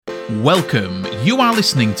Welcome. You are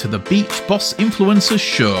listening to the Beach Boss Influencers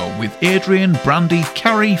Show with Adrian, Brandy,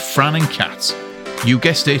 Carrie, Fran and Kat. You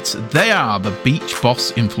guessed it, they are the Beach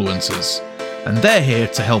Boss Influencers. And they're here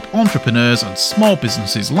to help entrepreneurs and small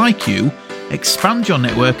businesses like you expand your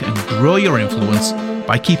network and grow your influence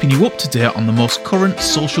by keeping you up to date on the most current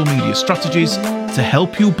social media strategies to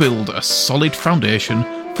help you build a solid foundation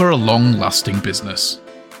for a long-lasting business.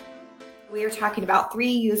 We are talking about 3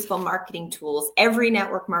 useful marketing tools every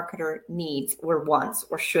network marketer needs or wants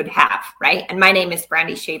or should have, right? And my name is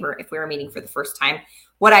Brandy Shaver if we were meeting for the first time.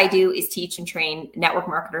 What I do is teach and train network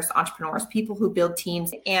marketers, entrepreneurs, people who build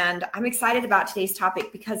teams. And I'm excited about today's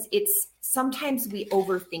topic because sometimes we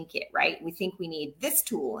overthink it, right? We think we need this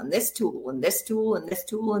tool and this tool and this tool and this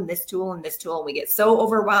tool and this tool and this tool. And we get so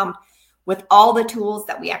overwhelmed with all the tools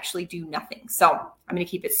that we actually do nothing. So I'm going to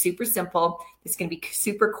keep it super simple. It's going to be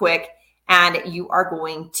super quick. And you are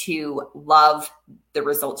going to love the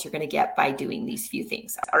results you're going to get by doing these few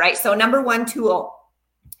things. All right. So number 1 tool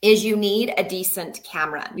is you need a decent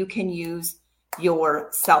camera. You can use your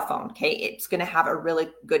cell phone. Okay. It's going to have a really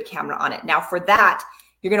good camera on it. Now for that,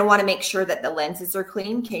 you're going to want to make sure that the lenses are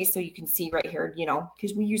clean. Okay. So you can see right here,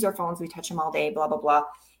 because we use our phones, we touch them all day, blah, blah, blah.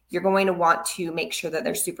 You're going to want to make sure that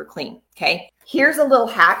they're super clean. Okay. Here's a little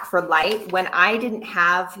hack for light. When I didn't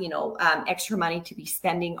have, extra money to be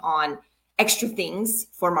spending on extra things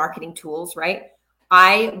for marketing tools, right?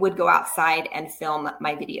 I would go outside and film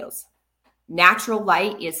my videos. Natural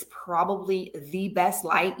light is probably the best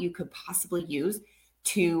light you could possibly use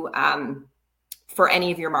to for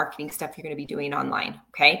any of your marketing stuff you're going to be doing online,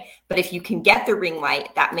 okay? But if you can get the ring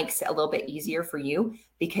light, that makes it a little bit easier for you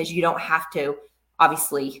because you don't have to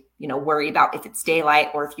obviously, worry about if it's daylight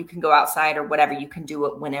or if you can go outside or whatever. You can do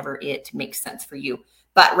it whenever it makes sense for you.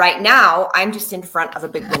 But right now, I'm just in front of a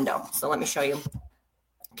big window. So let me show you.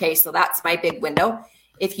 Okay, so that's my big window.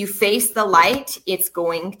 If you face the light, it's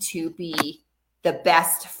going to be the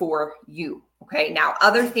best for you. Okay, now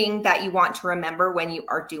other thing that you want to remember when you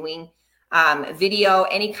are doing video,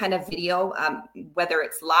 any kind of video, whether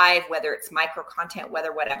it's live, whether it's micro content,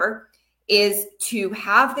 whatever, is to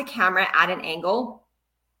have the camera at an angle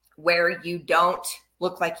where you don't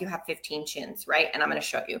look like you have 15 chins, right? And I'm going to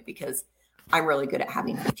show you because I'm really good at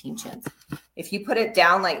having 15 chins. If you put it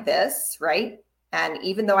down like this, right? And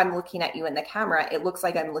even though I'm looking at you in the camera, it looks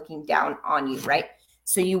like I'm looking down on you, right?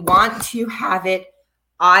 So you want to have it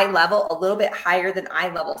eye level, a little bit higher than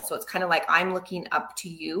eye level. So it's kind of like I'm looking up to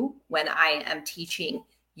you when I am teaching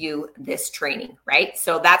you this training, right?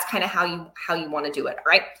 So that's kind of how you want to do it, all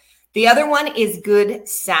right? The other one is good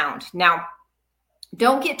sound. Now,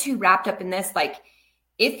 don't get too wrapped up in this. Like,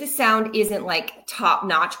 if the sound isn't like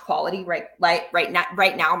top-notch quality, right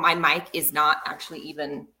now, my mic is not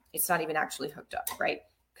even actually hooked up, right?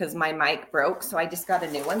 Because my mic broke, so I just got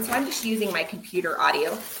a new one. So I'm just using my computer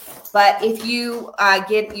audio. But if you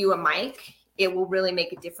get you a mic, it will really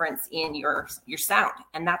make a difference in your sound.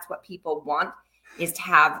 And that's what people want, is to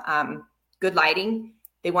have good lighting.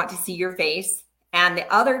 They want to see your face. And the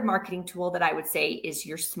other marketing tool that I would say is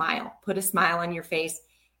your smile. Put a smile on your face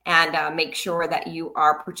and make sure that you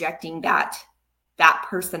are projecting that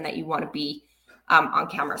person that you want to be on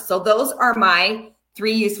camera. So those are my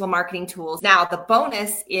 3 useful marketing tools. Now, the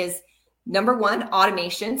bonus is number 1,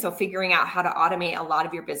 automation. So figuring out how to automate a lot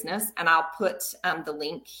of your business. And I'll put the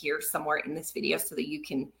link here somewhere in this video so that you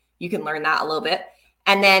can learn that a little bit.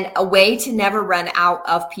 And then a way to never run out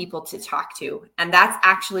of people to talk to. And that's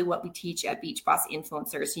actually what we teach at Beach Boss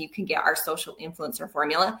Influencers. So you can get our social influencer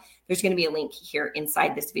formula. There's going to be a link here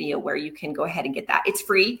inside this video where you can go ahead and get that. It's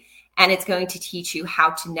free, and it's going to teach you how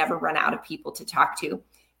to never run out of people to talk to.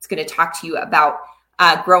 It's going to talk to you about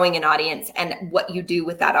growing an audience and what you do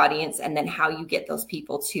with that audience, and then how you get those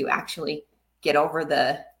people to actually get over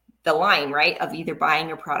the line, right, of either buying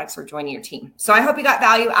your products or joining your team. So I hope you got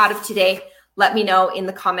value out of today. Let me know in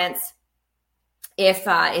the comments if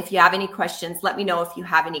you have any questions. Let me know if you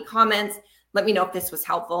have any comments. Let me know if this was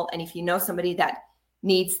helpful. And if you know somebody that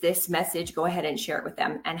needs this message, go ahead and share it with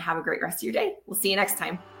them, and have a great rest of your day. We'll see you next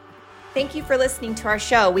time. Thank you for listening to our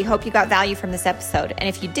show. We hope you got value from this episode. And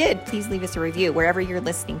if you did, please leave us a review wherever you're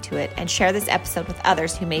listening to it, and share this episode with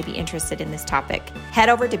others who may be interested in this topic. Head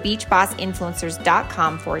over to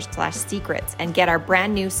beachbossinfluencers.com/secrets and get our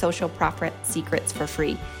brand new social profit secrets for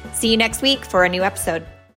free. See you next week for a new episode.